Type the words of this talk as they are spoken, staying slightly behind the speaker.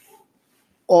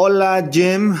Hola,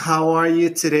 Jim. How are you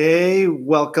today?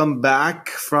 Welcome back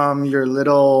from your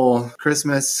little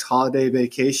Christmas holiday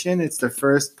vacation. It's the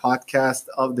first podcast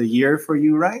of the year for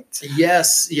you, right?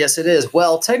 Yes, it is.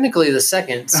 Well, technically the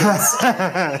second.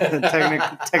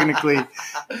 Technically,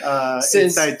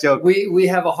 Since inside joke. we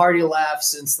have a hearty laugh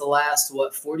since the last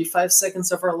 45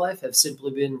 seconds of our life have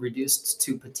simply been reduced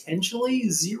to potentially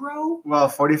zero. Well,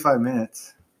 45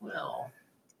 minutes. Well,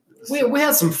 we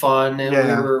had some fun and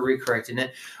we were recorrecting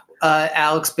it.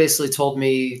 Alex basically told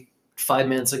me 5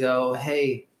 minutes ago,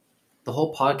 "Hey, the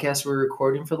whole podcast we're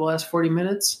recording for the last 40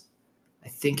 minutes, I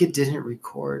think it didn't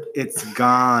record. It's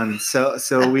gone." So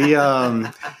we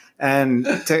and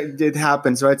it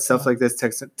happens, right? Stuff like this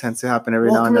tends to happen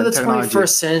every now and then. Welcome to the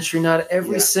 21st century. Not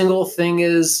every single thing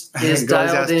is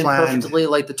dialed in perfectly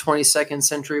like the 22nd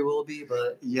century will be,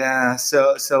 but yeah.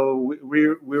 So we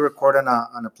record on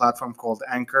a platform called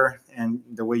Anchor, and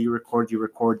the way you record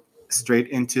straight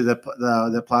into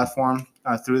the platform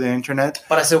through the internet.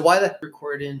 But I said, why the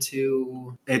record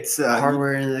into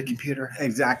hardware in the computer?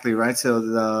 Exactly, right. So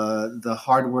the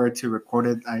hardware to record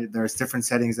it, there's different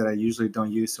settings that I usually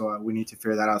don't use, so we need to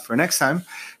figure that out for next time,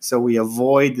 so we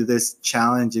avoid this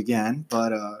challenge again.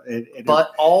 But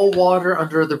all water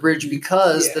under the bridge,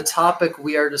 because the topic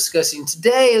we are discussing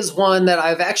today is one that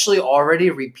I've actually already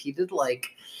repeated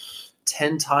like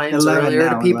 10 times earlier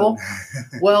to people.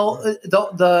 Well,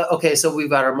 okay, so we've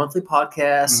got our monthly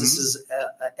podcast. This is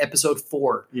episode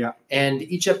 4. Yeah. And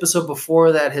each episode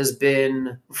before that has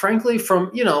been, frankly,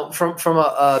 from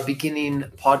a beginning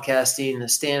podcasting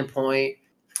standpoint,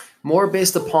 more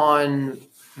based upon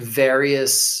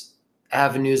various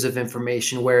avenues of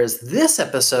information, whereas this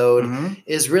episode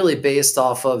is really based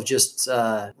off of just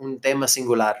un tema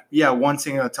singular. Yeah, one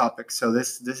single topic. So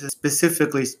this is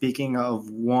specifically speaking of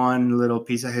one little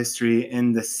piece of history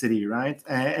in the city, right?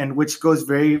 And which goes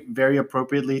very, very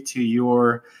appropriately to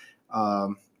your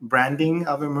branding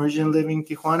of Immersion Living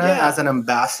Tijuana as an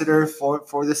ambassador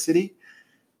for the city.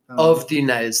 Of the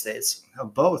United States.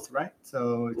 Of both, right?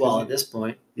 So at this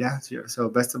point. Yeah, so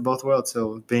best of both worlds.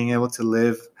 So being able to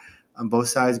live on both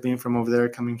sides, being from over there,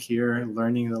 coming here,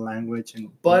 learning the language,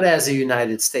 but as a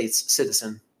United States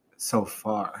citizen. So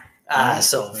far.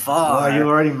 So far. Well, you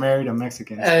already married a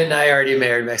Mexican. And I already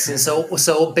married a Mexican.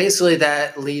 So basically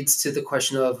that leads to the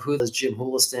question of who is Jim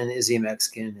Huliston? Is he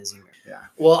Mexican? Is he American? Yeah.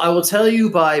 Well, I will tell you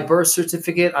by birth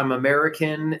certificate, I'm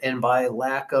American, and by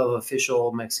lack of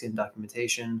official Mexican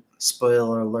documentation,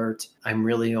 spoiler alert, I'm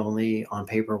really only on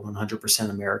paper 100%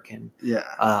 American. Yeah.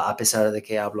 A pesar de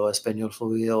que hablo español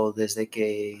fluido desde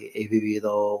que he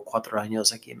vivido 4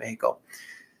 años aquí en Mexico.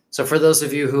 So for those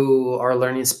of you who are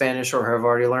learning Spanish or have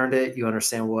already learned it, you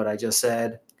understand what I just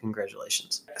said.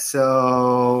 Congratulations.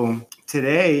 So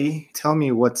today, tell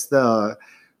me what's the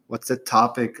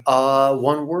topic?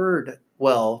 One word.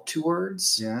 Well, 2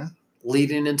 words. Yeah.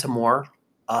 Leading into more.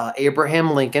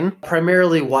 Abraham Lincoln.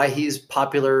 Primarily why he's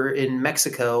popular in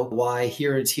Mexico. Why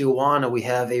here in Tijuana we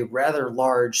have a rather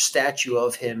large statue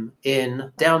of him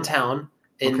in downtown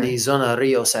in the Zona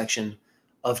Rio section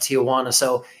of Tijuana.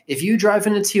 So if you drive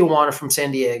into Tijuana from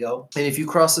San Diego, and if you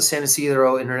cross the San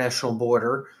Isidro International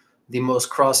Border, the most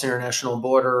crossed international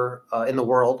border in the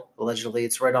world, allegedly,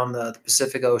 it's right on the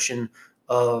Pacific Ocean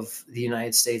of the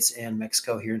United States and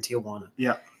Mexico here in Tijuana.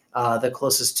 Yeah. The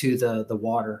closest to the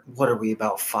water. What are we,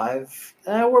 about 5?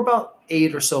 We're about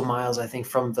 8 or so miles, I think,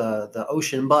 from the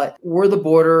ocean. But we're the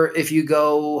border. If you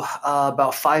go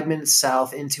about 5 minutes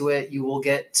south into it, you will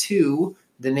get to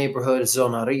the neighborhood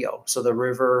Zona Rio, so the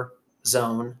river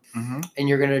zone. And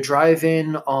you're going to drive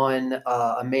in on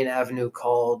a main avenue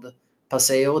called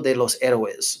Paseo de los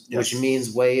Héroes, which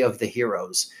means Way of the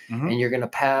Heroes. And you're going to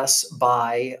pass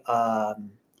by,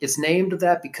 it's named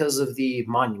that because of the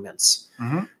monuments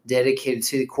dedicated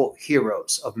to the, quote,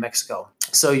 heroes of Mexico.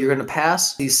 So you're going to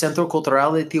pass the Centro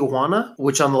Cultural de Tijuana,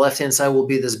 which on the left-hand side will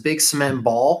be this big cement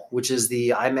ball, which is the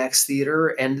IMAX theater.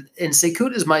 And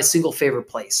Secut is my single favorite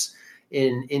place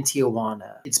in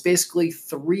Tijuana. It's basically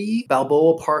 3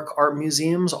 Balboa Park art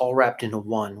museums all wrapped into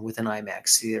one with an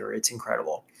IMAX theater. It's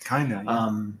incredible. Kind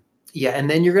of. Yeah, and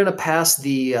then you're going to pass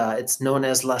the, it's known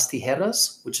as Las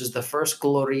Tijeras, which is the first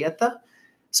glorieta.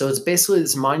 So it's basically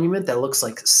this monument that looks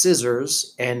like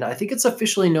scissors, and I think it's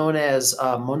officially known as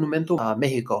Monumento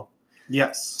Mexico.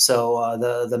 Yes. So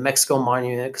the Mexico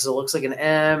monument, because it looks like an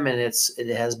M, and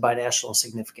it has binational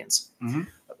significance.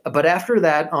 But after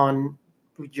that,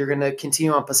 you're going to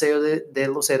continue on Paseo de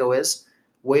los Héroes,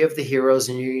 Way of the Heroes,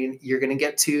 and you're going to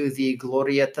get to the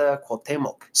Glorieta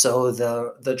Cuauhtémoc. So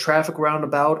the traffic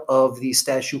roundabout of the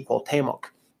statue Cuauhtémoc.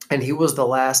 And he was the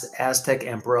last Aztec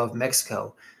emperor of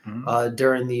Mexico.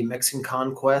 during the Mexican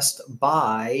conquest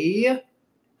by,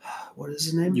 what is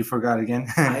his name? You forgot again.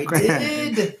 I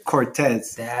did.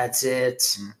 Cortez. That's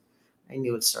it. I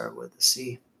knew it started with a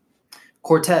C.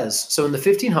 Cortez. So in the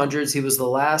 1500s, he was the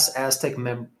last Aztec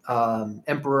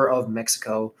emperor of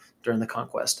Mexico during the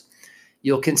conquest.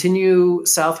 You'll continue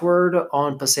southward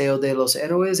on Paseo de los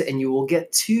Héroes, and you will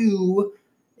get to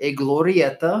a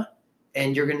glorieta,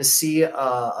 and you're going to see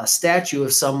a statue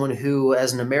of someone who,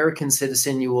 as an American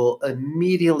citizen, you will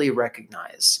immediately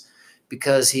recognize,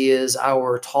 because he is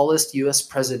our tallest U.S.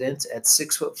 president at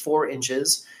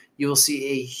 6'4". You will see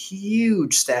a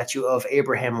huge statue of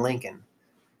Abraham Lincoln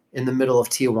in the middle of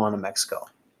Tijuana, Mexico.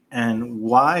 And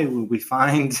why would we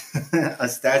find a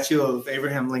statue of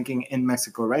Abraham Lincoln in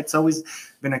Mexico, right? It's always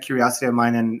been a curiosity of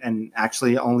mine, and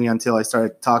actually only until I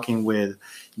started talking with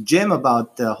Jim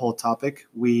about the whole topic,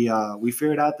 we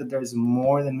figured out that there's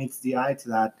more than meets the eye to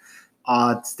that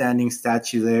odd standing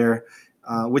statue there,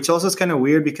 which also is kind of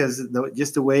weird because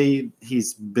just the way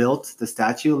he's built the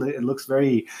statue, it looks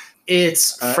very...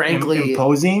 It's frankly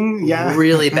imposing,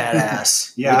 really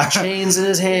badass. With chains in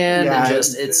his hand, and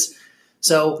just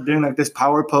so doing like this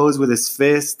power pose with his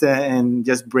fist and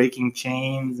just breaking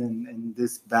chains and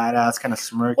this badass kind of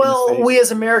smirk. Well, in his face. We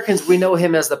as Americans, we know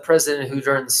him as the president who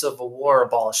during the Civil War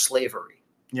abolished slavery.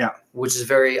 Yeah, which is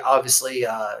very obviously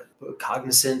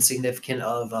cognizant, significant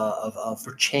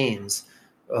for chains,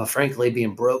 frankly,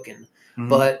 being broken. Mm-hmm.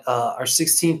 But our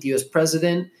 16th U.S.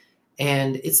 president.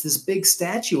 And it's this big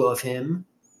statue of him,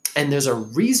 and there's a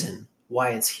reason why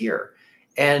it's here.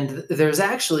 And there's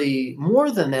actually more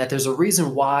than that. There's a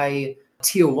reason why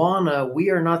Tijuana,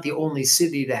 we are not the only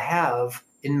city to have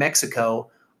in Mexico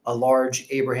a large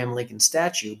Abraham Lincoln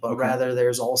statue, but rather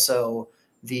there's also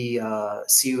the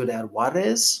Ciudad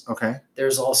Juarez. Okay.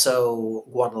 There's also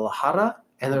Guadalajara,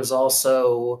 and there's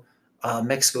also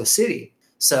Mexico City.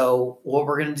 So what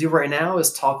we're going to do right now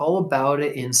is talk all about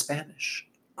it in Spanish.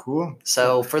 Cool.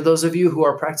 So for those of you who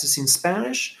are practicing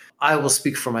Spanish, I will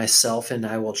speak for myself, and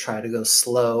I will try to go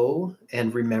slow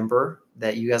and remember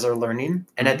that you guys are learning.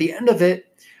 And at the end of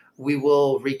it, we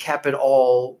will recap it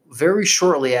all very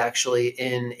shortly, actually,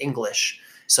 in English.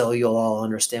 So you'll all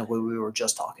understand what we were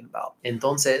just talking about.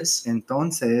 Entonces,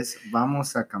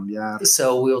 vamos a cambiar.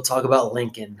 So we'll talk about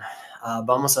Lincoln.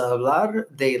 Vamos a hablar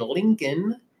de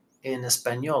Lincoln en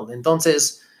español.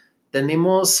 Entonces,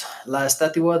 tenemos la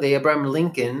estatua de Abraham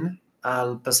Lincoln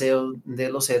al Paseo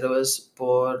de los Héroes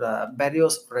por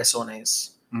varias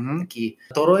razones. Uh-huh. Aquí.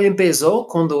 Todo empezó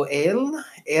cuando él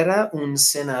era un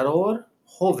senador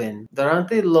joven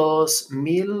durante los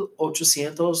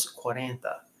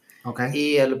 1840. Okay.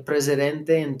 Y el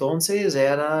presidente entonces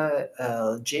era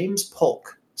James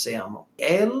Polk, se llamó.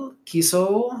 Él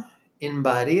quiso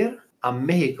invadir a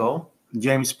México.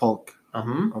 James Polk.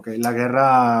 Uh-huh. Okay. La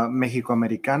guerra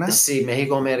México-americana. Sí,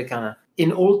 México-americana.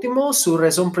 En último, su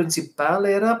razón principal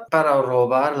era para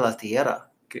robar la tierra.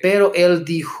 Okay. Pero él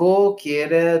dijo que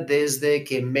era desde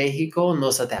que México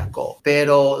nos atacó.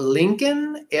 Pero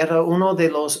Lincoln era uno de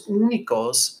los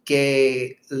únicos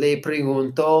que le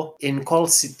preguntó en cuál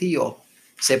sitio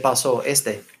se pasó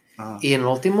Ah. Y en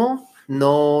último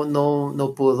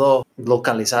no pudo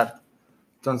localizar.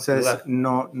 Entonces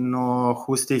no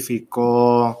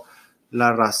justificó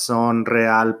la razón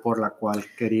real por la cual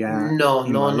quería No,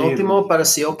 en último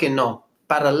pareció que no.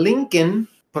 Para Lincoln,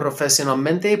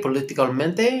 profesionalmente y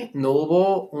políticamente, no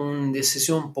hubo una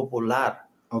decisión popular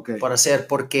para hacer,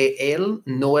 porque él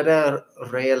no era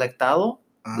reelectado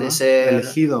de ser...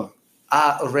 Elegido.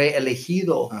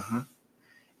 Reelegido. Ajá.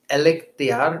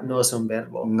 Electear no es un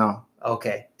verbo. No.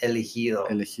 Okay, elegido.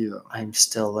 I'm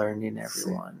still learning,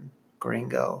 everyone. Sí.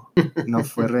 Gringo. No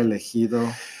fue reelegido.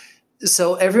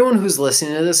 So everyone who's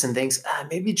listening to this and thinks,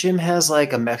 maybe Jim has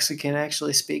like a Mexican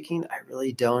actually speaking, I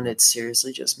really don't. It's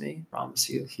seriously just me. I promise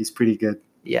you. He's pretty good.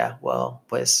 Yeah, well,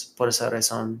 pues por esa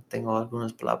razón tengo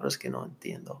algunas palabras que no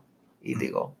entiendo y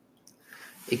digo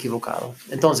equivocado.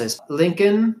 Entonces,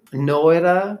 Lincoln no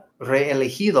era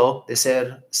reelegido de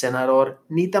ser senador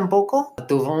ni tampoco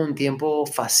tuvo un tiempo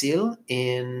fácil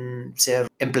en ser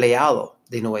empleado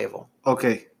de nuevo.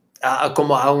 Okay.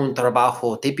 Como a un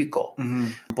trabajo típico, uh-huh.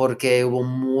 Porque hubo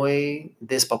muy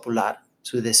despopular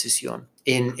su decisión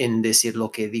en decir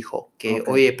lo que dijo, que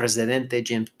oye, presidente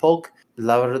James Polk,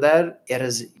 la verdad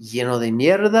eres lleno de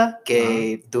mierda,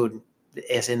 que dude,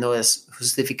 ese no es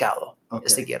justificado,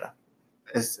 esta guerra.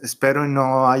 Espero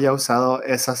no haya usado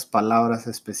esas palabras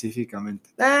específicamente.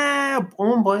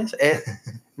 Pues,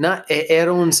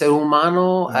 era un ser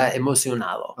humano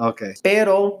emocionado. Okay.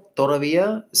 Pero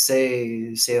todavía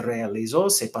se realizó,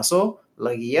 se pasó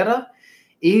la guerra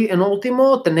Y en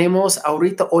último tenemos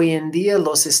ahorita hoy en día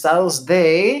los estados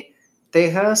de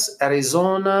Texas,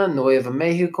 Arizona, Nuevo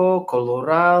México,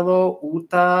 Colorado,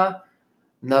 Utah,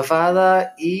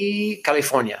 Nevada y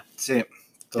California. Sí.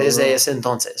 Desde ese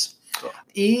entonces. Todo.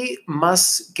 Y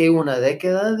más que una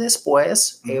década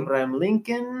después, Ujú. Abraham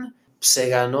Lincoln se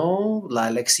ganó la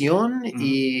elección Ujú.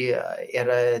 y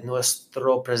era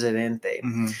nuestro presidente.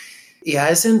 Ujú. Y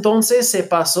a ese entonces se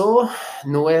pasó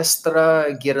nuestra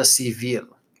guerra civil.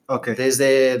 Ok.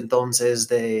 Desde entonces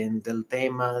del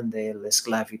tema de la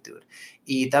esclavitud.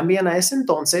 Y también a ese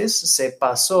entonces se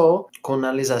pasó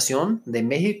colonización de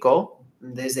México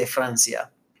desde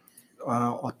Francia.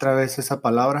 Otra vez esa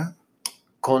palabra.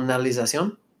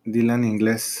 Colonización. Dila en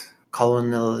inglés.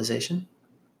 Colonization.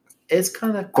 It's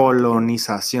kind of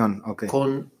Colonización. Ok.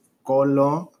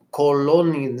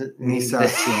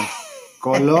 colonización.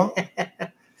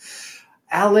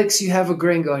 Alex, you have a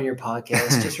gringo on your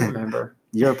podcast. Just remember.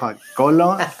 Your pod.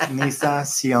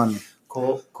 Colonización.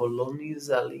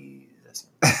 Colonización.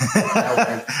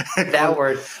 That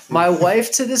word. My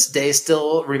wife to this day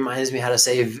still reminds me how to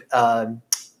say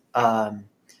I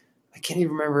can't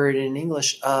even remember it in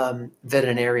English.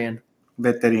 Veterinario.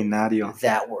 Veterinario.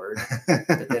 That word.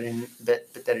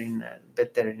 Veterinario.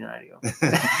 Veterinario.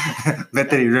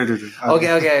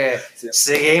 Okay. Sí.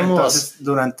 Seguimos. Entonces,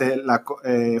 durante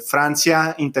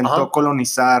Francia intentó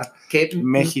colonizar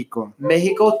México.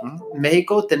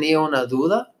 México tenía una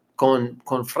duda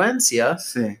con Francia.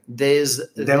 Sí. Desde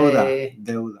Deuda.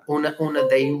 Una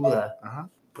deuda. Ajá.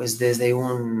 Pues desde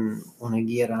una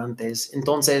guerra antes.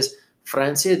 Entonces,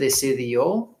 Francia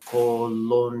decidió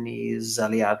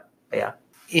colonizar.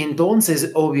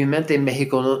 Entonces, obviamente,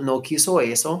 México no quiso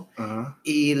eso. Ajá.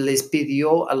 Y les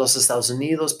pidió a los Estados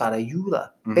Unidos para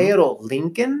ayuda. Uh-huh. Pero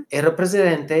Lincoln era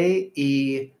presidente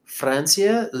y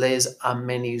Francia les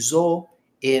amenazó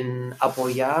en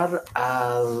apoyar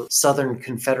al Southern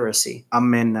Confederacy.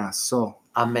 Amenazó.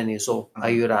 Uh-huh.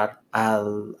 Ayudar a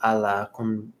la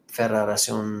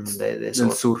Confederación del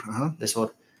Sur. Uh-huh. Del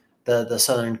Sur. The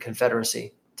Southern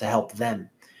Confederacy to help them.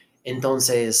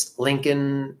 Entonces,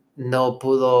 Lincoln no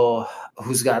pudo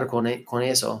juzgar con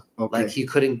eso. Okay. Like he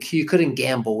couldn't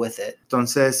gamble with it.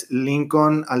 Entonces,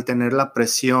 Lincoln, al tener la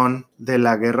presión de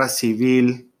la guerra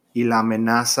civil y la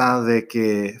amenaza de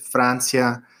que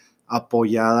Francia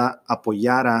apoyara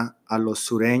a los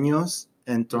sureños,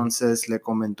 entonces le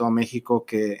comentó a México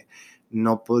que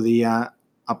no podía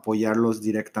apoyarlos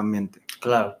directamente.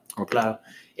 Claro, okay. Claro.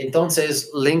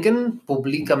 Entonces, Lincoln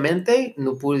públicamente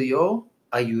no pudo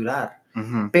ayudar,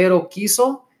 uh-huh. Pero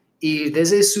quiso, y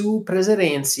desde su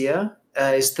presidencia,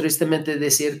 es tristemente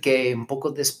decir que un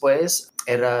poco después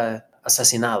era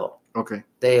asesinado. Okay.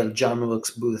 De John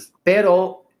Wilkes Booth.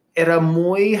 Pero era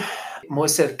muy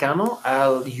cercano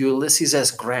al Ulysses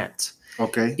S. Grant.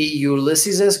 Okay. Y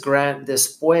Ulysses S. Grant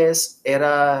después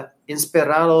era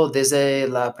inspirado desde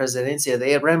la presidencia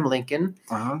de Abraham Lincoln,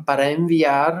 uh-huh. Para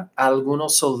enviar a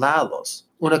algunos soldados,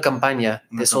 una campaña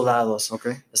de soldados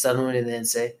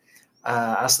estadounidenses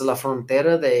hasta la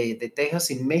frontera de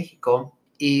Texas y México,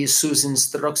 y sus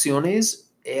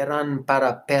instrucciones eran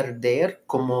para perder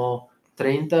como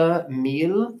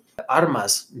 30,000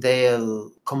 armas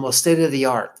como state of the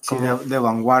art. Sí, de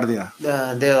vanguardia.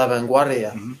 De la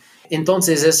vanguardia. Uh-huh.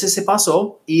 Entonces, ese se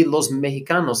pasó y los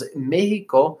mexicanos,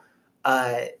 México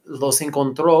los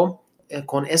encontró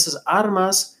con esas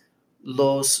armas,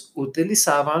 los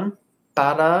utilizaban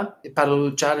para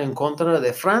luchar en contra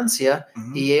de Francia,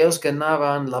 uh-huh. Y ellos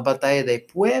ganaban la batalla de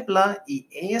Puebla, y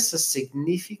eso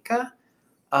significa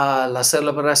la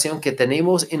celebración que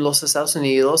tenemos en los Estados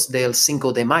Unidos del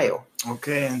 5 de mayo. Ok,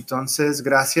 entonces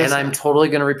gracias. And I'm totally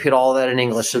going to repeat all that in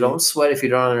English, so don't sweat if you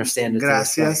don't understand it.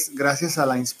 Gracias a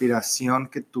la inspiración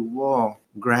que tuvo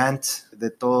Grant de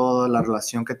toda la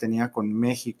relación que tenía con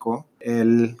México,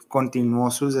 él continuó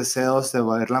sus deseos de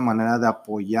ver la manera de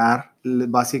apoyar.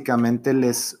 Básicamente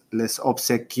les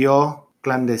obsequió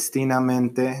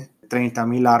clandestinamente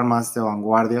 30,000 armas de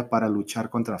vanguardia para luchar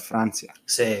contra Francia.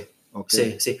 Sí.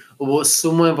 Okay. Sí. Hubo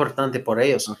sumo importante por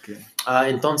ellos. Okay.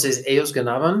 Entonces ellos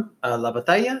ganaban la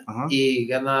batalla, uh-huh. Y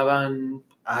ganaban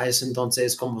a ese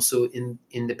entonces como su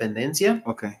independencia.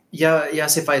 Okay. Ya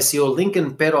se falleció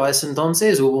Lincoln, pero a ese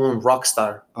entonces hubo un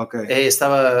rockstar. Okay.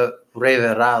 Estaba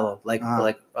revenerado,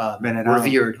 venerado.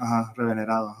 Revered. Uh-huh.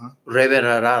 Revenerado. Uh-huh.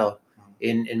 Revenerado, uh-huh.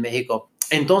 en México.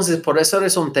 Entonces, por esa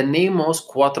razón, tenemos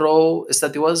 4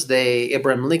 estatuas de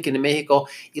Abraham Lincoln en México,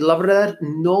 y la verdad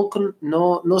no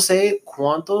sé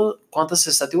cuántas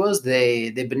estatuas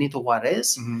de Benito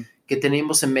Juárez, uh-huh. Que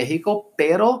tenemos en México,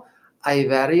 pero hay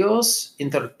varios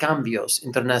intercambios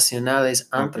internacionales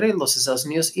entre los Estados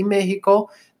Unidos y México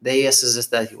de esas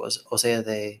estatuas, o sea,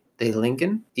 de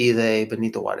Lincoln y de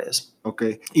Benito Juárez. Ok.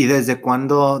 ¿Y desde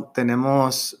cuándo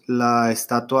tenemos la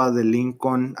estatua de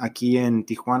Lincoln aquí en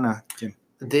Tijuana, Jim?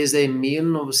 Desde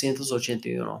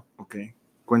 1981. Ok.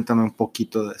 Cuéntame un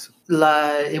poquito de eso.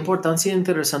 La importancia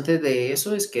interesante de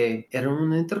eso es que era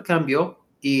un intercambio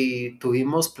y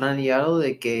tuvimos planeado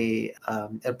de que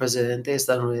el presidente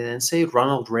estadounidense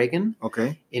Ronald Reagan Ok.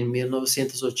 en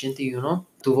 1981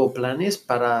 tuvo planes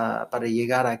para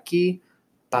llegar aquí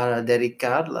para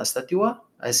dedicar la estatua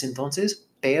a ese entonces,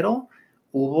 pero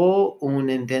hubo un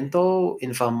intento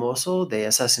infamoso de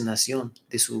asesinación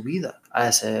de su vida a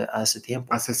ese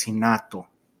tiempo. Asesinato.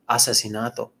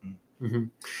 Asesinato. Uh-huh.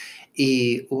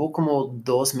 Y hubo como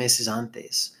 2 meses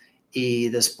antes y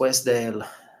después del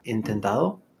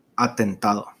atentado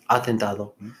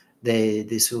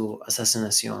de su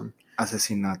asesinación,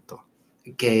 Asesinato.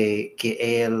 que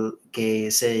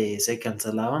se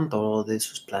cancelaban todos de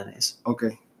sus planes Ok.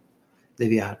 de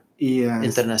viajar Y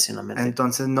internacionalmente.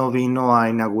 entonces no vino a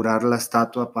inaugurar la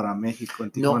estatua para México en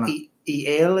Tijuana. No, y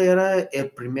él era el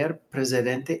primer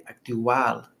presidente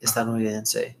actual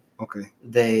estadounidense. Okay.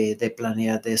 De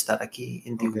planear de estar aquí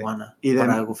en Tijuana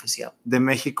para algo oficial. ¿De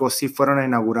México sí fueron a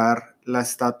inaugurar la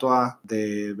estatua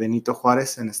de Benito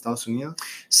Juárez en Estados Unidos?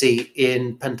 Sí,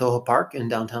 en Pantoja Park, en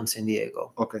downtown San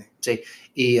Diego. Okay. Sí,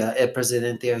 y el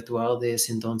presidente actual de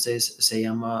ese entonces se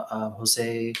llama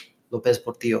José López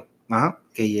Portillo, Ajá.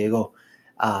 que llegó.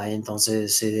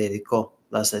 Entonces se dedicó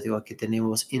la estatua que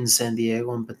tenemos en San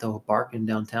Diego, en Pantoja Park, en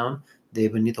downtown, de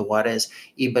Benito Juárez.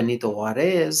 Y Benito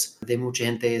Juárez, de mucha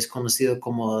gente, es conocido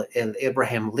como el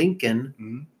Abraham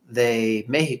Lincoln de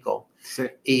México. Sí.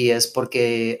 Y es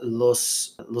porque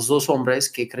los 2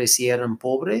 hombres que crecieron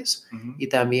pobres y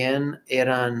también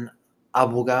eran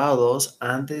abogados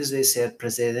antes de ser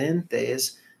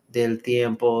presidentes del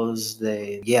tiempos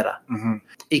de guerra.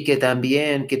 Y que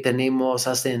también que tenemos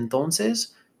hasta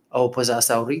entonces, o pues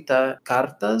hasta ahorita,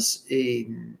 cartas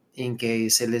en que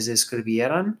se les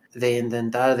escribieran de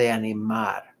intentar de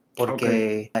animar,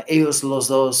 porque ellos los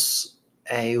dos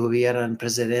hubieran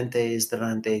presidentes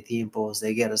durante tiempos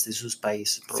de guerras de sus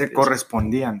países propios. Se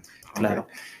correspondían. Claro.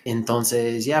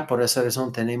 Entonces, por esa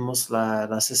razón tenemos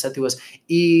las estatuas.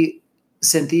 Y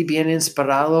sentí bien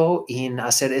inspirado en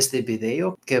hacer este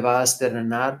video que va a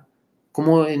estrenar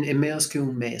como en menos que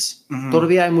un mes.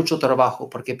 Todavía hay mucho trabajo,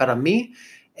 porque para mí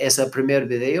es el primer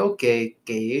video que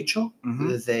he hecho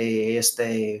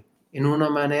de en una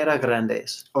manera grande.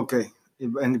 Ok. Y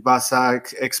vas a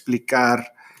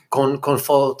explicar. Con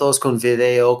fotos, con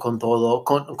video, con todo,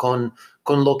 con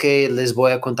lo que les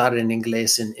voy a contar en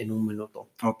inglés en un minuto.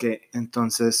 Ok,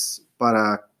 entonces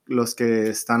para los que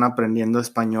están aprendiendo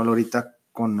español ahorita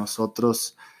con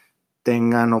nosotros,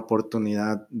 tengan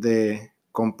oportunidad de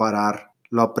comparar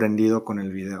lo aprendido con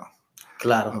el video.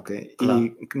 Claro. Ok, claro.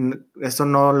 Y esto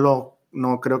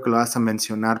no creo que lo vas a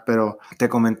mencionar, pero te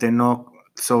comenté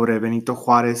sobre Benito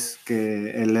Juárez,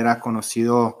 que él era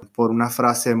conocido por una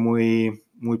frase muy,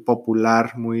 muy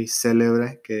popular, muy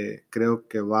célebre, que creo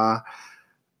que va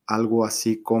algo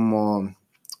así como: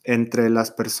 entre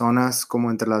las personas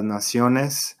como entre las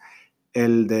naciones,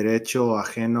 el derecho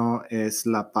ajeno es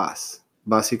la paz.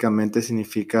 Básicamente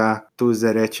significa tus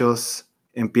derechos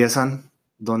empiezan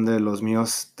donde los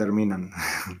míos terminan.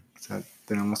 O sea,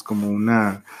 tenemos como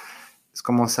es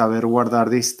como saber guardar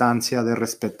distancia de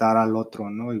respetar al otro,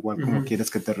 ¿no? Igual como quieres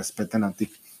que te respeten a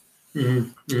ti.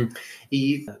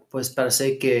 Y pues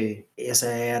parece que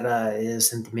ese era el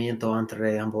sentimiento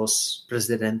entre ambos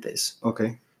presidentes. Ok.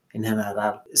 En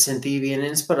general. Sentí bien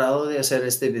inspirado de hacer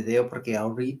este video porque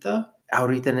ahorita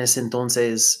en ese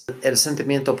entonces, el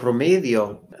sentimiento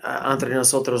promedio entre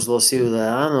nosotros los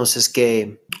ciudadanos es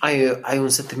que hay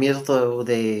un sentimiento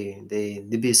de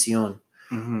división.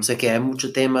 O sea que hay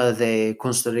mucho tema de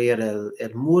construir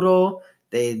el muro,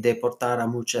 de deportar a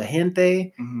mucha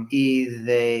gente y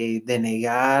de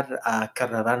negar a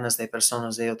caravanas de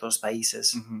personas de otros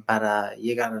países para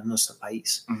llegar a nuestro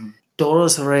país. Todo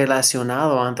es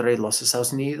relacionado entre los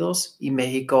Estados Unidos y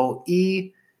México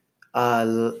y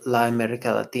la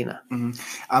América Latina.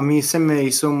 A mí se me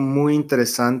hizo muy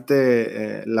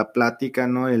interesante la plática,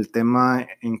 ¿no? El tema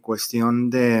en cuestión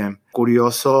de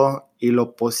curioso y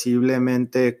lo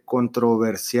posiblemente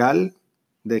controversial,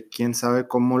 de quién sabe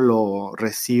cómo lo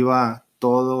reciba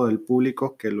todo el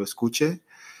público que lo escuche,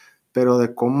 pero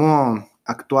de cómo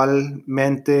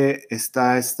actualmente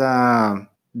está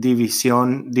esta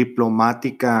división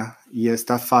diplomática y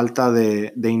esta falta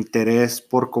de interés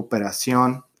por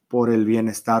cooperación por el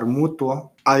bienestar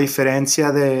mutuo, a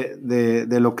diferencia de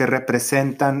lo que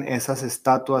representan esas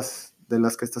estatuas de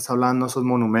las que estás hablando, esos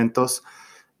monumentos,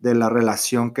 de la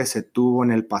relación que se tuvo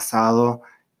en el pasado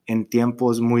en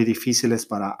tiempos muy difíciles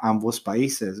para ambos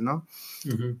países, ¿no?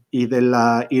 Uh-huh. Y de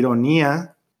la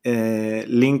ironía,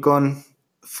 Lincoln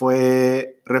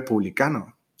fue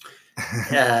republicano.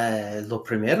 Lo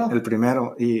primero. El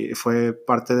primero, y fue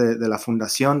parte de la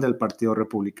fundación del Partido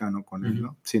Republicano con él,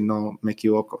 ¿no? Si no me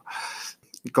equivoco.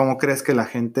 ¿Cómo crees que la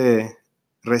gente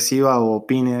reciba o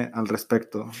opine al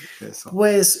respecto de eso?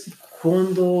 Pues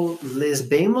cuando les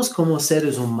vemos como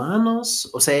seres humanos,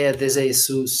 o sea, desde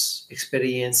sus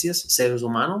experiencias, seres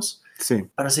humanos, Sí.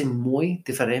 parecen muy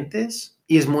diferentes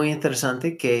y es muy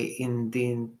interesante que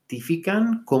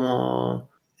identifican como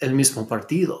el mismo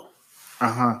partido.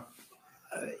 Ajá.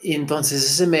 Y entonces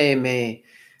ese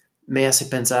me hace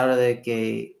pensar de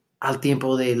que al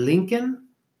tiempo de Lincoln,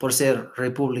 por ser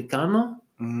republicano,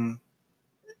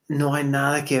 no hay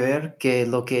nada que ver que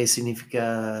lo que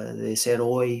significa de ser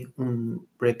hoy un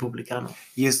republicano.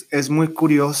 Y es muy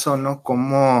curioso, ¿no?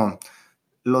 Cómo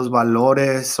los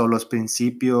valores o los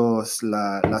principios,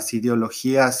 las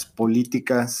ideologías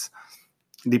políticas,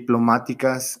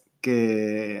 diplomáticas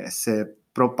que se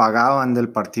propagaban del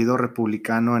Partido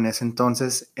Republicano en ese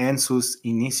entonces, en sus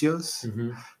inicios,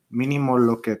 mínimo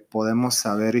lo que podemos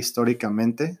saber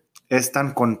históricamente, es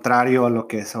tan contrario a lo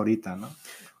que es ahorita, ¿no?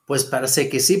 Pues parece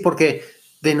que sí, porque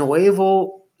de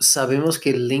nuevo sabemos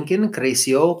que Lincoln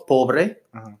creció pobre,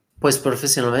 Ajá. pues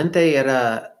profesionalmente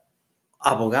era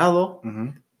abogado,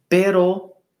 Uh-huh.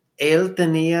 pero él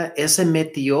se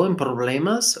metió en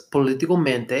problemas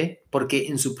políticamente porque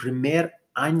en su primer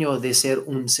año de ser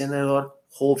un senador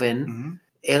joven, Uh-huh.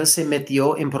 él se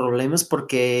metió en problemas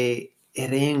porque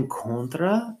era en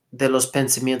contra de los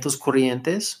pensamientos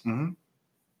corrientes Uh-huh.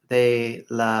 de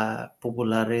la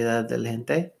popularidad de la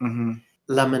gente. Uh-huh.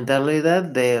 La mentalidad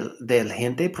del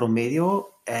gente promedio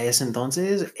a ese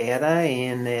entonces era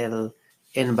en el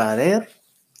invadir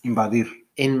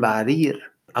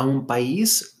a un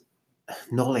país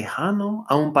no lejano,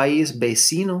 a un país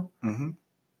vecino, Uh-huh.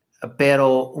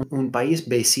 pero un país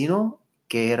vecino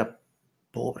que era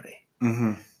pobre,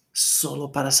 Uh-huh.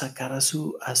 solo para sacar a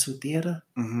su tierra.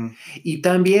 Uh-huh. Y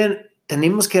también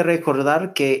tenemos que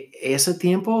recordar que ese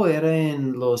tiempo era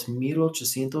en los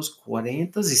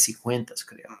 1840 y 50,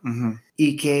 creo. Uh-huh.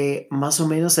 Y que más o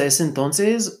menos a ese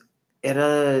entonces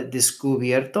era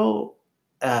descubierto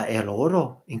el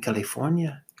oro en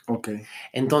California. Okay.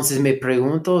 Entonces me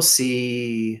pregunto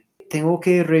si tengo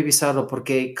que revisarlo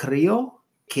porque creo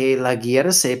que la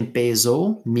guerra se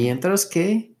empezó mientras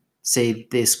que se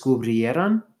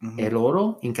descubrieran el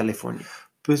oro en California.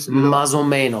 Pues más o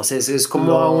menos, es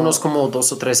como a unos como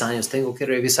 2 o 3 años. Tengo que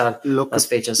revisar las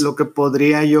fechas. Lo que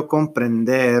podría yo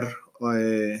comprender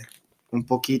un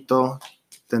poquito,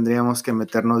 tendríamos que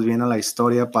meternos bien a la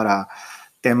historia para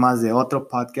temas de otro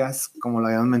podcast, como lo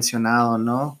habíamos mencionado,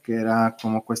 ¿no? Que era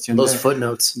como cuestión los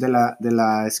footnotes de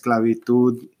la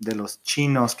esclavitud de los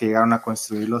chinos que llegaron a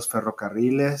construir los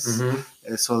ferrocarriles,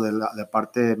 eso de la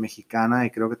parte mexicana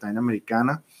y creo que también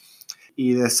americana,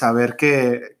 y de saber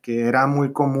que era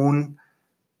muy común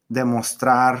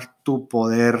demostrar tu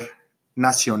poder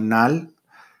nacional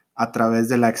a través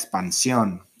de la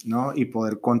expansión, ¿no? Y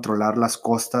poder controlar las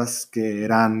costas que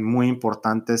eran muy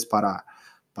importantes para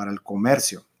el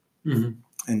comercio.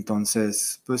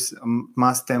 Entonces, pues,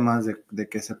 más temas de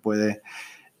que se puede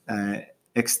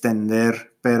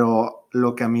extender, pero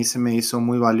lo que a mí se me hizo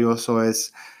muy valioso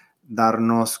es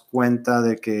darnos cuenta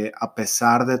de que a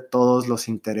pesar de todos los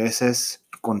intereses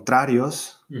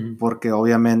contrarios, porque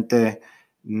obviamente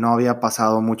no había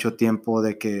pasado mucho tiempo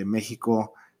de que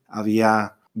México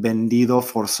había vendido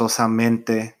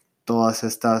forzosamente todas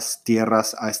estas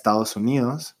tierras a Estados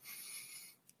Unidos,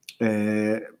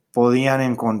 podían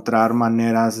encontrar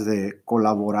maneras de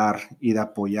colaborar y de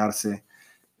apoyarse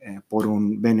por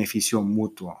un beneficio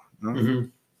mutuo, ¿no?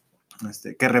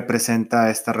 Que representa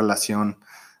esta relación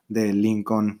de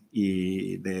Lincoln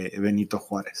y de Benito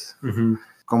Juárez.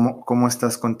 ¿Cómo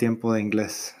estás con tiempo de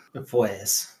inglés?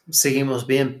 Pues seguimos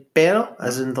bien, pero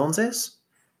hasta entonces,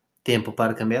 tiempo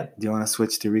para cambiar. Do you want to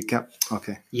switch to recap?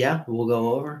 Okay. Yeah, we'll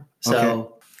go over. So,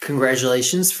 Okay.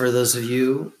 Congratulations for those of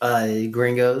you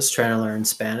gringos trying to learn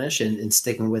Spanish and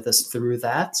sticking with us through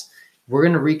that. We're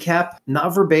going to recap,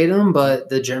 not verbatim, but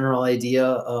the general idea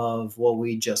of what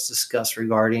we just discussed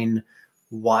regarding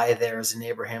why there's an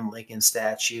Abraham Lincoln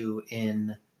statue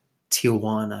in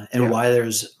Tijuana and why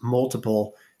there's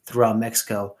multiple throughout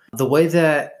Mexico. The way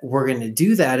that we're going to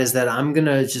do that is that I'm going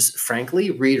to just frankly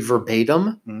read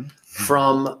verbatim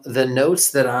from the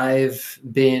notes that I've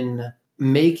been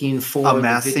making for the video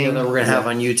Amassing, that we're going to have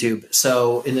on YouTube.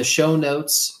 So in the show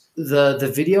notes,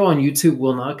 the video on YouTube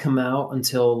will not come out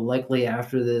until likely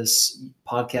after this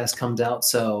podcast comes out.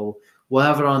 So we'll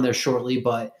have it on there shortly.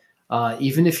 But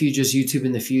even if you just YouTube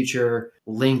in the future,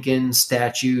 Lincoln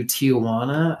statue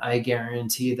Tijuana, I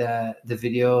guarantee that the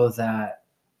video that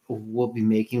we'll be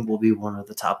making will be one of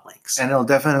the top links. And it'll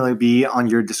definitely be on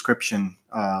your description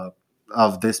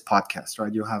of this podcast,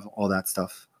 right? You'll have all that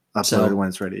stuff uploaded when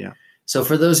it's ready. Yeah. So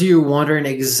for those of you wondering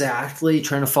exactly,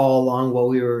 trying to follow along what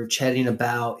we were chatting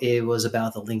about, it was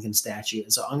about the Lincoln statue.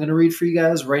 And so I'm going to read for you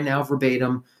guys right now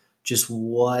verbatim just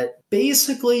what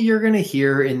basically you're going to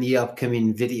hear in the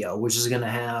upcoming video, which is going to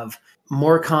have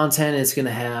more content. It's going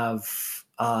to have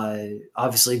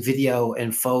obviously video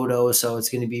and photo, so it's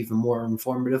going to be even more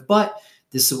informative. But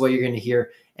this is what you're going to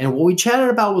hear. And what we chatted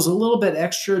about was a little bit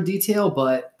extra detail,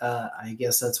 but I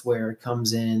guess that's where it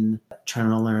comes in, trying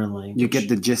to learn language. You get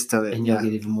the gist of it. And you'll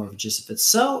get even more of a gist of it.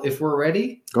 So if we're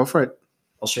ready, go for it.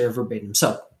 I'll share verbatim.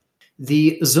 So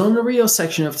the Zona Rio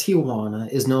section of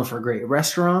Tijuana is known for great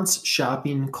restaurants,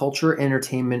 shopping, culture,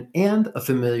 entertainment, and a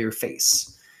familiar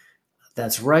face.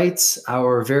 That's right,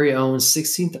 our very own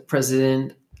 16th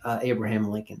President,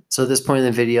 Abraham Lincoln. So at this point in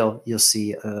the video, you'll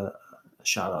see a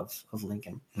shot of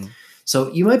Lincoln. Mm-hmm.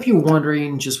 So you might be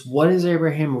wondering, just what is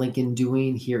Abraham Lincoln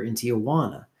doing here in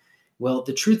Tijuana? Well,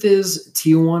 the truth is,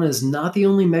 Tijuana is not the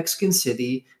only Mexican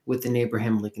city with an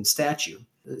Abraham Lincoln statue.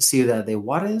 Ciudad de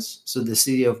Juarez, so the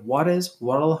city of Juarez,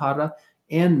 Guadalajara,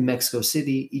 and Mexico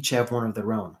City each have one of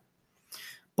their own.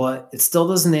 But it still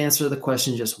doesn't answer the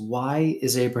question, just why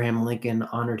is Abraham Lincoln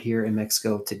honored here in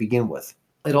Mexico to begin with?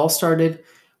 It all started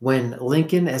when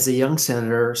Lincoln, as a young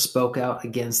senator, spoke out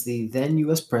against the then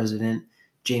U.S. President,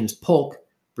 James Polk,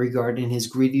 regarding his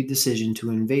greedy decision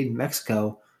to invade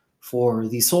Mexico for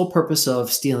the sole purpose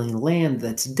of stealing land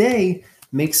that today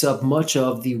makes up much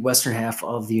of the western half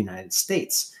of the United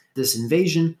States. This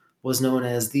invasion was known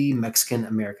as the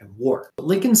Mexican-American War.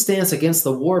 Lincoln's stance against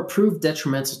the war proved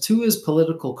detrimental to his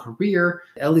political career,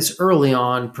 at least early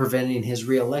on, preventing his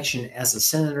re-election as a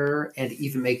senator and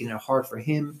even making it hard for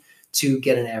him to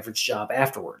get an average job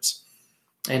afterwards.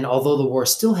 And although the war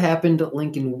still happened,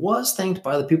 Lincoln was thanked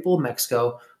by the people of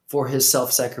Mexico for his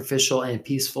self-sacrificial and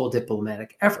peaceful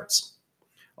diplomatic efforts.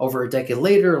 Over a decade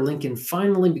later, Lincoln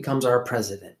finally becomes our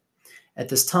president. At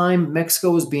this time,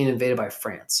 Mexico was being invaded by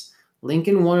France.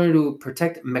 Lincoln wanted to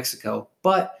protect Mexico,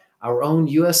 but our own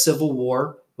U.S. Civil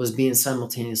War was being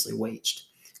simultaneously waged.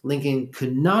 Lincoln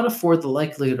could not afford the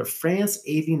likelihood of France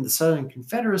aiding the Southern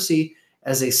Confederacy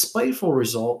as a spiteful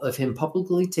result of him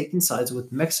publicly taking sides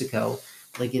with Mexico.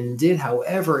 Lincoln did,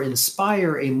 however,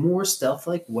 inspire a more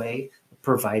stealth-like way of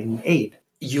providing aid.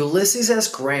 Ulysses S.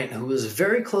 Grant, who was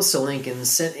very close to Lincoln,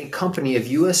 sent a company of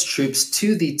U.S. troops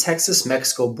to the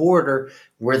Texas-Mexico border,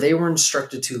 where they were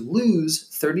instructed to lose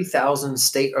 30,000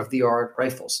 state-of-the-art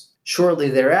rifles.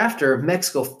 Shortly thereafter,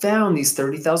 Mexico found these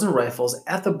 30,000 rifles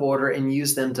at the border and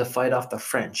used them to fight off the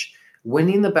French,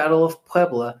 winning the Battle of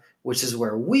Puebla, which is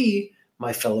where we,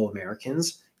 my fellow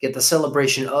Americans, get the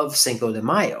celebration of Cinco de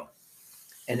Mayo.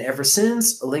 And ever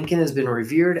since, Lincoln has been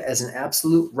revered as an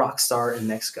absolute rock star in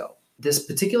Mexico. This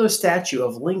particular statue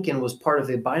of Lincoln was part of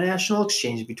a binational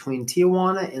exchange between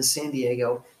Tijuana and San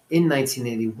Diego in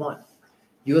 1981.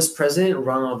 U.S. President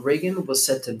Ronald Reagan was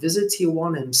set to visit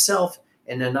Tijuana himself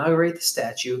and inaugurate the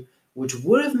statue, which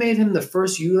would have made him the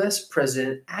first U.S.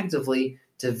 president actively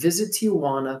to visit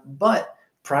Tijuana, but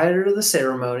prior to the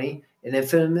ceremony, an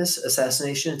infamous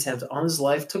assassination attempt on his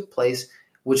life took place,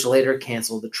 which later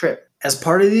canceled the trip. As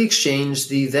part of the exchange,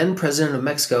 the then president of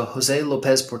Mexico, Jose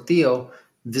Lopez Portillo,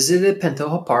 visited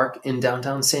Pantoja Park in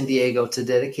downtown San Diego to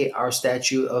dedicate our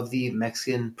statue of the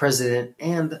Mexican president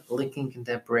and Lincoln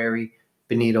contemporary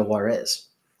Benito Juarez.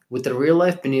 With the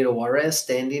real-life Benito Juarez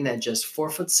standing at just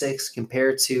 4'6"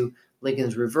 compared to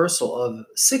Lincoln's reversal of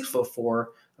 6'4",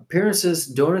 appearances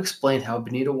don't explain how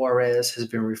Benito Juarez has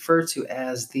been referred to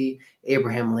as the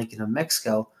Abraham Lincoln of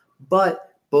Mexico,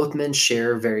 but both men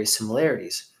share various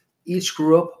similarities. Each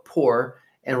grew up poor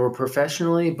and were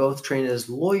professionally both trained as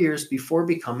lawyers before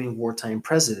becoming wartime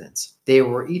presidents. They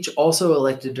were each also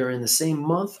elected during the same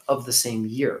month of the same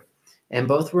year, and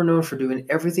both were known for doing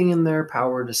everything in their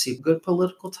power to seek good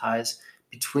political ties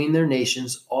between their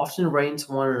nations, often writing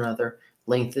to one another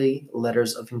lengthy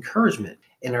letters of encouragement.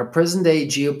 In our present-day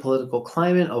geopolitical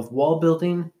climate of wall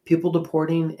building, people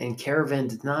deporting, and caravan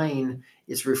denying,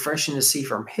 it's refreshing to see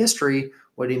from history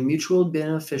what a mutually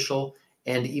beneficial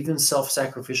and even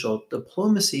self-sacrificial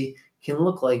diplomacy can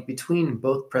look like between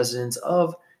both presidents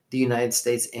of the United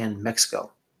States and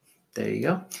Mexico. There you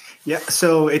go. Yeah,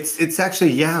 so it's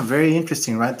actually, yeah, very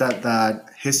interesting, right? That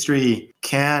history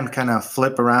can kind of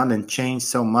flip around and change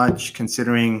so much,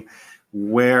 considering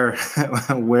where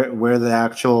where the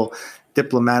actual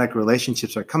diplomatic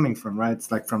relationships are coming from, right?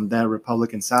 It's like from the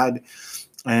Republican side,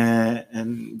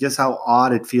 and just how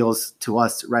odd it feels to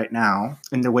us right now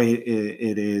in the way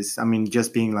it is. I mean,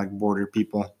 just being like border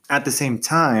people. At the same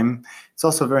time, it's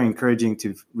also very encouraging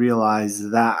to realize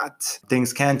that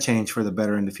things can change for the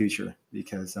better in the future,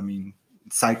 because I mean,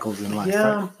 cycles in life.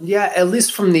 Yeah, Right? yeah, at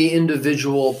least from the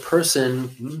individual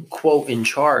person, quote, in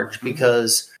charge,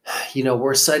 because,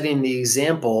 we're citing the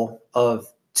example of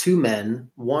two men,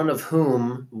 one of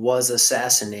whom was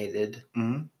assassinated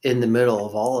Mm-hmm. in the middle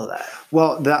of all of that.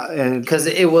 Well, because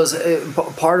it was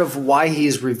part of why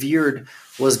he's revered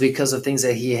was because of things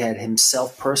that he had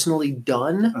himself personally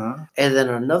done. And then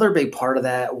another big part of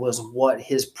that was what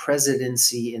his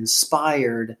presidency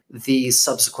inspired the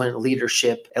subsequent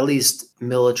leadership, at least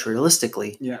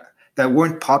militaristically. Yeah, that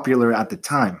weren't popular at the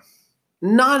time.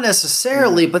 Not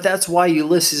necessarily, but that's why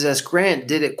Ulysses S. Grant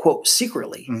did it, quote,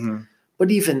 secretly. Mm-hmm.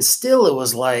 But even still, it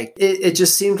was like, it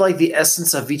just seemed like the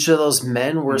essence of each of those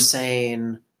men were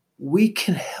saying, we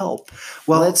can help.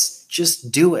 Well, let's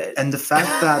just do it. And the fact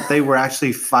that they were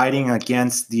actually fighting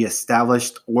against the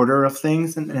established order of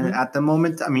things, and at the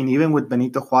moment, I mean, even with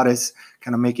Benito Juarez,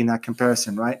 kind of making that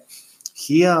comparison, right?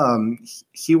 He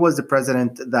was the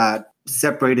president that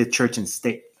separated church and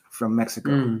state from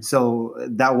Mexico. So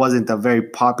that wasn't a very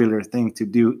popular thing to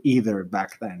do either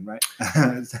back then, right?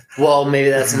 Well, maybe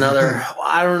that's another.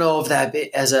 I don't know if that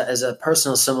as a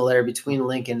personal similarity between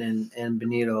Lincoln and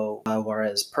Benito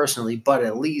Juarez personally, but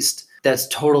at least that's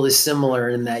totally similar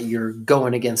in that you're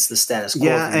going against the status quo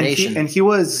of the nation. And he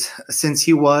was, since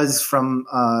he was from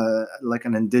like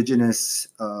an indigenous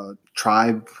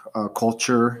tribe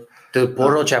culture. The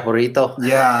puro chaporrito.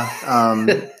 Yeah.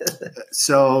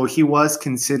 So he was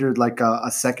considered like a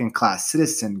second-class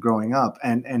citizen growing up.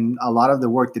 And a lot of the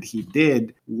work that he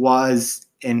did was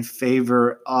in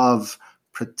favor of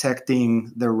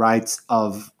protecting the rights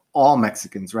of all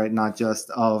Mexicans, right? Not just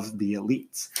of the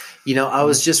elites. I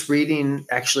was just reading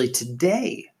actually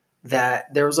today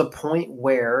that there was a point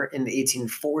where in the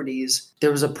 1840s,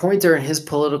 there was a point during his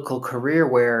political career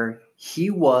where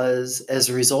he was, as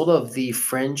a result of the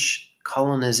French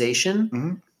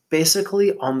colonization,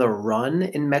 basically on the run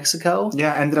in Mexico.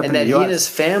 Yeah, ended up and in that the US. He and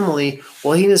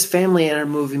his family ended up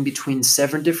moving between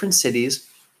 7 different cities,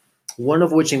 one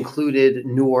of which included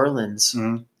New Orleans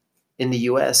in the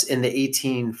US in the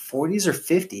 1840s or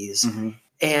 50s.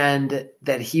 And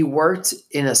that he worked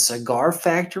in a cigar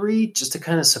factory just to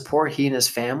kind of support he and his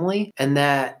family. And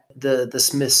that the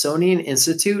Smithsonian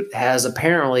Institute has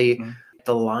apparently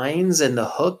the lines and the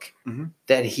hook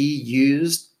that he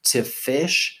used to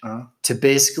fish to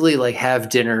basically like have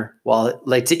dinner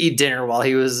to eat dinner while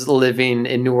he was living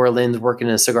in New Orleans working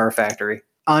in a cigar factory.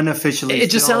 Unofficially. It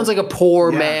just sounds like a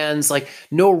poor man's, like,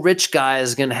 no rich guy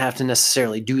is going to have to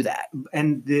necessarily do that.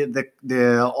 And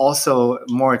the also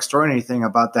more extraordinary thing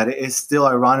about that is still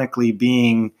ironically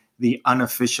being the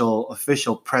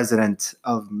official president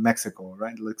of Mexico,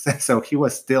 right? So he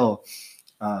was still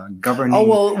governing.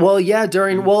 Oh, yeah.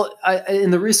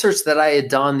 In the research that I had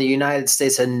done, the United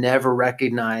States had never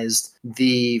recognized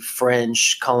the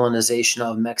French colonization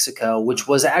of Mexico, which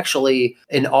was actually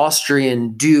an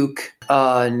Austrian duke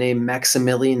named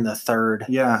Maximilian III.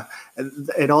 Yeah.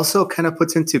 It also kind of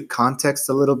puts into context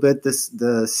a little bit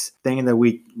this thing that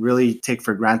we really take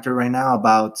for granted right now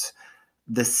about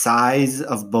the size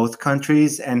of both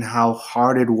countries and how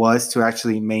hard it was to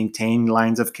actually maintain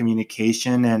lines of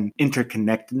communication and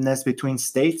interconnectedness between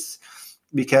states,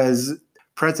 because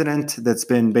president that's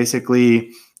been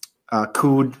basically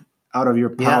cooed out of your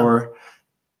power,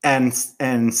 and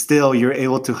still you're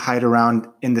able to hide around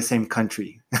in the same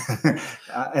country.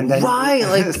 And then,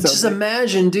 just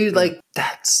imagine, dude, like,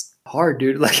 that's hard,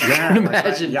 dude. Like, I couldn't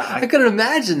imagine. I couldn't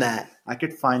imagine that. I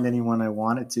could find anyone I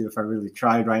wanted to if I really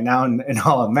tried right now in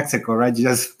all of Mexico, right?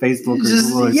 Just Facebook or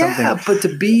Google or something. Yeah, but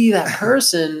to be that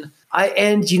person,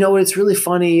 and you know what? It's really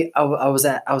funny. I was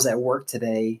at work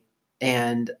today,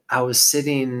 and I was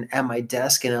sitting at my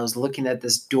desk, and I was looking at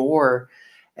this door,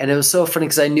 and it was so funny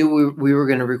because I knew we were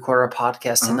going to record our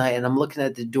podcast tonight, and I'm looking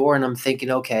at the door, and I'm thinking,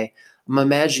 okay, I'm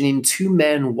imagining 2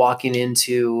 men walking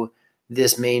into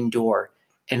this main door,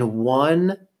 and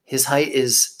one, his height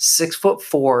is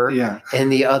 6'4", and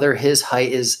the other, his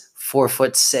height is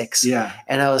 4'6". Yeah.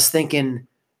 And I was thinking,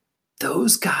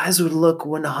 those guys would look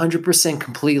 100%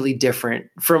 completely different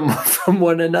from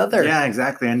one another. Yeah,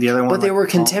 exactly. And the other one, but they like, were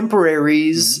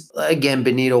contemporaries. Again,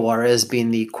 Benito Juarez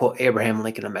being the quote Abraham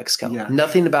Lincoln of Mexico. Yeah.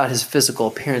 Nothing about his physical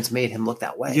appearance made him look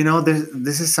that way. You know,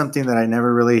 this is something that I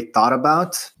never really thought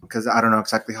about because I don't know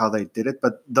exactly how they did it.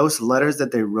 But those letters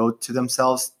that they wrote to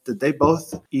themselves, did they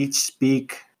both each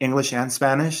speak English and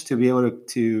Spanish to be able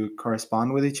to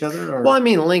correspond with each other? Or? Well, I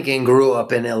mean, Lincoln grew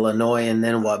up in Illinois and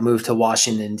then moved to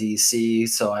Washington, D.C.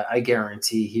 So I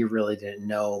guarantee he really didn't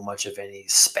know much of any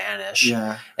Spanish.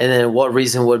 Yeah. And then what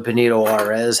reason would Benito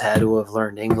Juarez had to have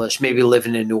learned English? Maybe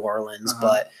living in New Orleans,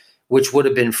 but which would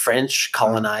have been French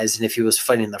colonized. And if he was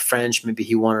fighting the French, maybe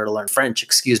he wanted to learn French,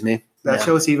 excuse me. That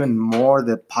shows even more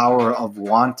the power of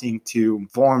wanting to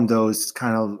form those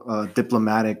kind of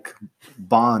diplomatic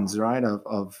bonds, right?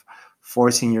 Of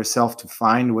forcing yourself to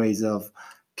find ways of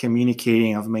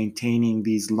communicating, of maintaining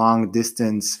these long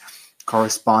distance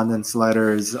correspondence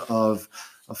letters, of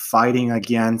fighting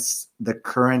against the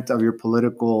current of your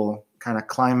political kind of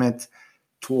climate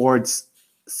towards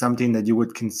something that you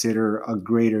would consider a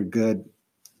greater good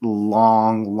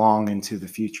long into the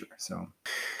future. So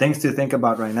things to think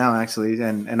about right now, actually.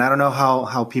 And I don't know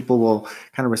how people will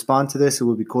kind of respond to this. It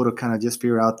would be cool to kind of just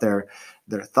figure out their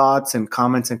thoughts and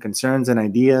comments and concerns and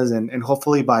ideas. And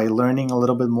hopefully by learning a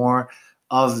little bit more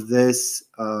of this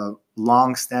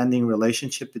long-standing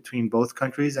relationship between both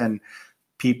countries and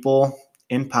people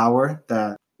in power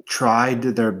that tried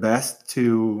their best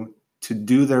to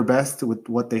do their best with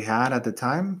what they had at the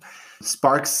time,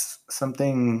 sparks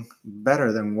something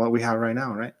better than what we have right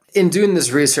now, right? In doing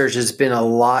this research, it's been a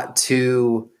lot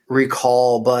to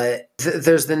recall, but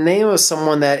there's the name of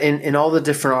someone that in all the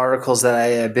different articles that I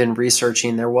have been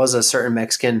researching, there was a certain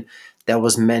Mexican that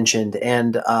was mentioned,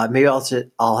 and maybe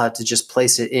I'll have to just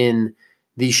place it in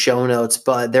the show notes,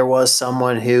 but there was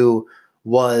someone who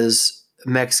was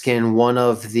Mexican, one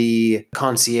of the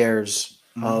concierges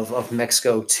of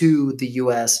Mexico to the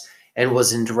U.S., and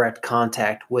was in direct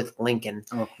contact with Lincoln,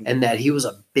 and that he was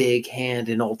a big hand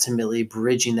in ultimately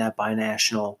bridging that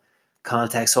binational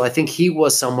contact. So I think he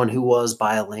was someone who was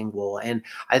bilingual, and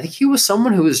I think he was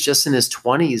someone who was just in his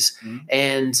 20s.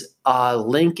 And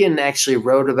Lincoln actually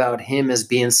wrote about him as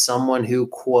being someone who,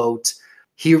 quote,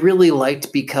 he really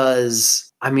liked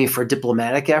because, I mean, for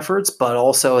diplomatic efforts, but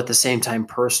also at the same time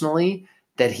personally,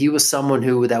 that he was someone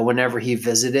who, that whenever he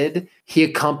visited, he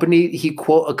accompanied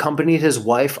his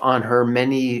wife on her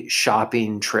many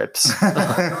shopping trips.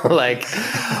 Like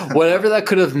whatever that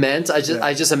could have meant. I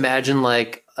just imagine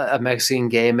like a Mexican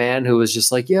gay man who was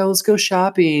just like, yeah, let's go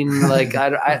shopping. Like,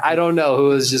 I don't know, who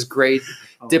was just great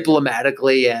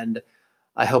diplomatically. And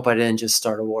I hope I didn't just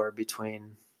start a war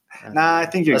between, I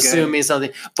think you're assuming good.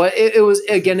 Something, but it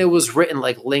was written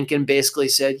like Lincoln basically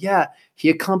said, yeah, he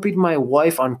accompanied my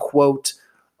wife on, quote,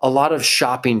 a lot of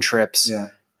shopping trips. Yeah.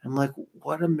 I'm like,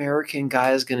 what American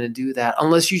guy is going to do that?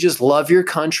 Unless you just love your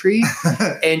country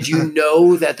and you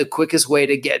know that the quickest way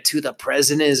to get to the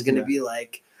president is going to be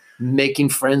like making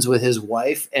friends with his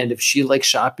wife. And if she likes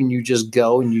shopping, you just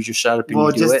go and you just shut up and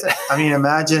you do it. I mean,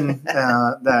 imagine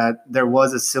that there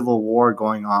was a civil war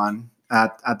going on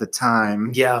at the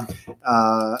time. Yeah.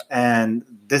 And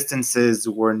distances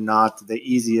were not the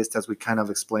easiest, as we kind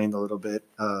of explained a little bit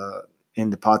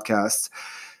in the podcast.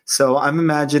 So I'm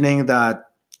imagining that,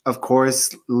 of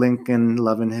course, Lincoln,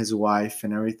 loving his wife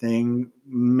and everything,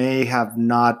 may have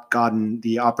not gotten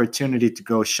the opportunity to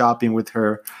go shopping with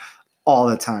her all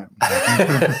the time.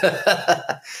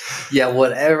 Yeah,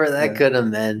 whatever that could have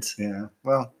meant. Yeah.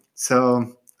 Well,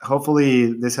 so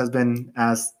hopefully this has been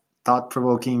as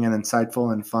thought-provoking and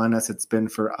insightful and fun as it's been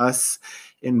for us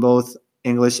in both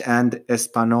English and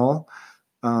Espanol.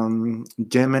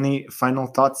 Jim, any final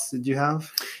thoughts did you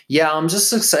have? Yeah, I'm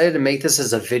just excited to make this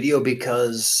as a video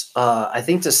because I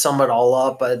think, to sum it all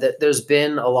up, there's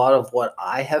been a lot of what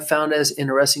I have found as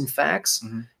interesting facts,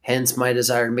 hence my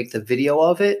desire to make the video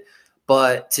of it.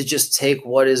 But to just take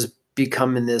what is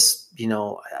becoming this,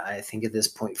 I think at this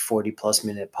point 40 plus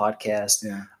minute podcast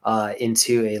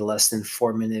into a less than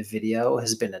 4 minute video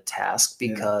has been a task,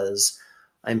 because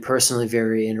I'm personally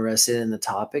very interested in the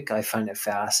topic. I find it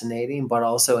fascinating, but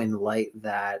also in light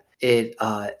that it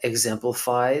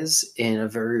exemplifies in a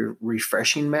very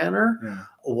refreshing manner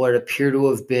what appear to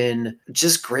have been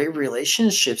just great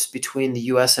relationships between the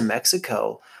U.S. and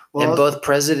Mexico. And both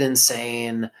presidents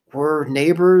saying, we're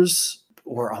neighbors,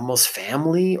 we're almost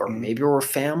family, or maybe we're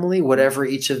family, whatever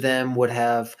each of them would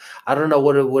have. I don't know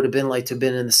what it would have been like to have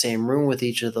been in the same room with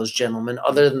each of those gentlemen,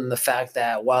 other than the fact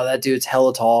that, wow, that dude's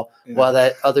hella tall, while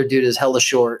that other dude is hella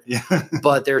short,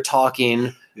 but they're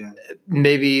talking Yeah.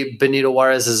 Maybe Benito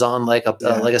Juarez is on like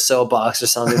a soapbox or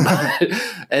something,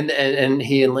 and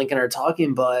he and Lincoln are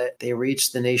talking, but they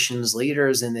reached the nation's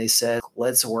leaders and they said,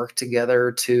 let's work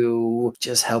together to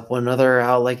just help one another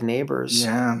out like neighbors,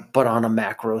 but on a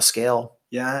macro scale.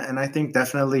 Yeah, and I think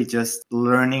definitely just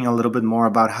learning a little bit more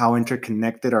about how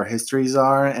interconnected our histories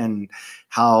are and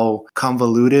how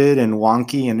convoluted and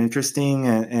wonky and interesting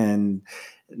and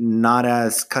not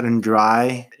as cut and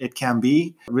dry it can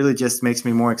be really just makes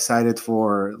me more excited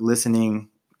for listening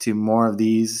to more of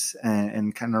these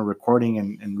and kind of recording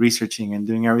and researching and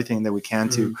doing everything that we can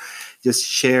to just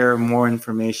share more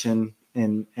information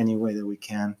in any way that we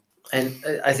can. And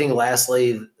I think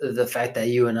lastly, the fact that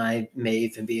you and I may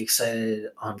even be excited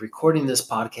on recording this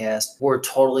podcast, we're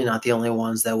totally not the only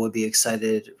ones that would be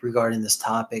excited regarding this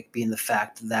topic, being the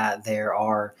fact that there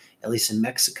are, at least in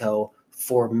Mexico,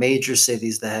 4 major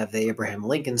cities that have the Abraham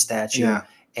Lincoln statue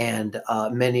and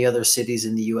many other cities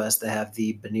in the U.S. that have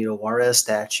the Benito Juarez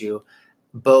statue,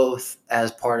 both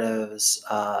as part of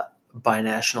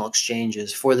binational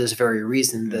exchanges for this very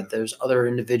reason that there's other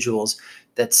individuals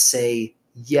that say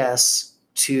yes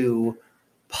to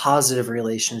positive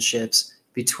relationships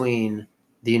between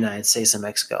the United States and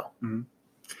Mexico. Mm-hmm.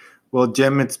 Well,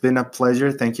 Jim, it's been a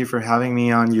pleasure. Thank you for having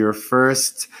me on your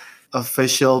first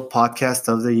official podcast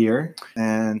of the year.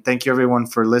 And thank you everyone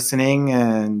for listening.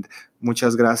 And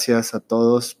muchas gracias a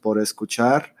todos por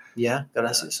escuchar. Yeah,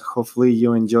 gracias. Hopefully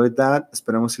you enjoyed that.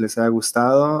 Esperamos si les haya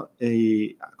gustado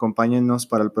y acompáñennos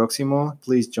para el próximo.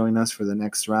 Please join us for the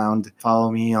next round.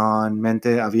 Follow me on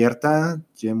Mente Abierta.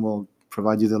 Jim will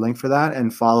provide you the link for that,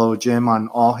 and follow Jim on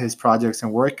all his projects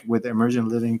and work with Immersion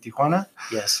Living Tijuana.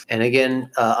 Yes. And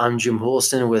again, I'm Jim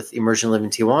Houlston with Immersion Living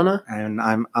Tijuana. And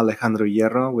I'm Alejandro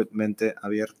Hierro with Mente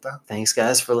Abierta. Thanks,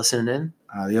 guys, for listening in.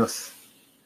 Adios.